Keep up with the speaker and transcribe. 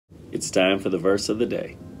It's time for the verse of the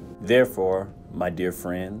day. Therefore, my dear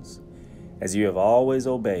friends, as you have always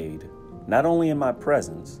obeyed, not only in my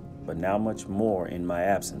presence, but now much more in my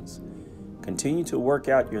absence, continue to work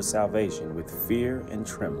out your salvation with fear and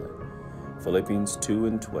trembling. Philippians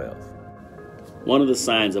 2:12. One of the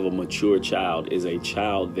signs of a mature child is a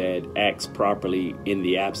child that acts properly in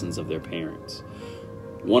the absence of their parents.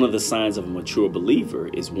 One of the signs of a mature believer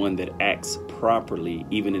is one that acts properly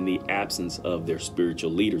even in the absence of their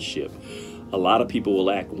spiritual leadership. A lot of people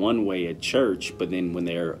will act one way at church, but then when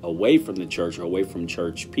they're away from the church or away from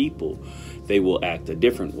church people, they will act a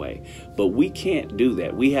different way. But we can't do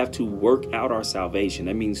that. We have to work out our salvation.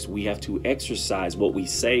 That means we have to exercise what we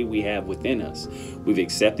say we have within us. We've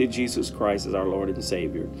accepted Jesus Christ as our Lord and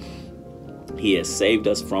Savior. He has saved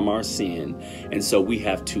us from our sin. And so we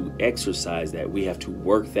have to exercise that. We have to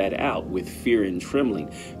work that out with fear and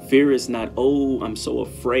trembling. Fear is not, oh, I'm so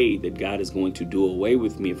afraid that God is going to do away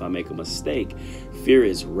with me if I make a mistake. Fear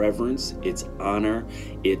is reverence. It's honor.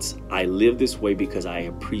 It's, I live this way because I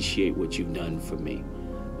appreciate what you've done for me.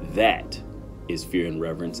 That is fear and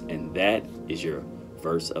reverence. And that is your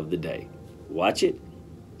verse of the day. Watch it,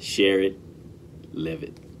 share it, live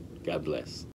it. God bless.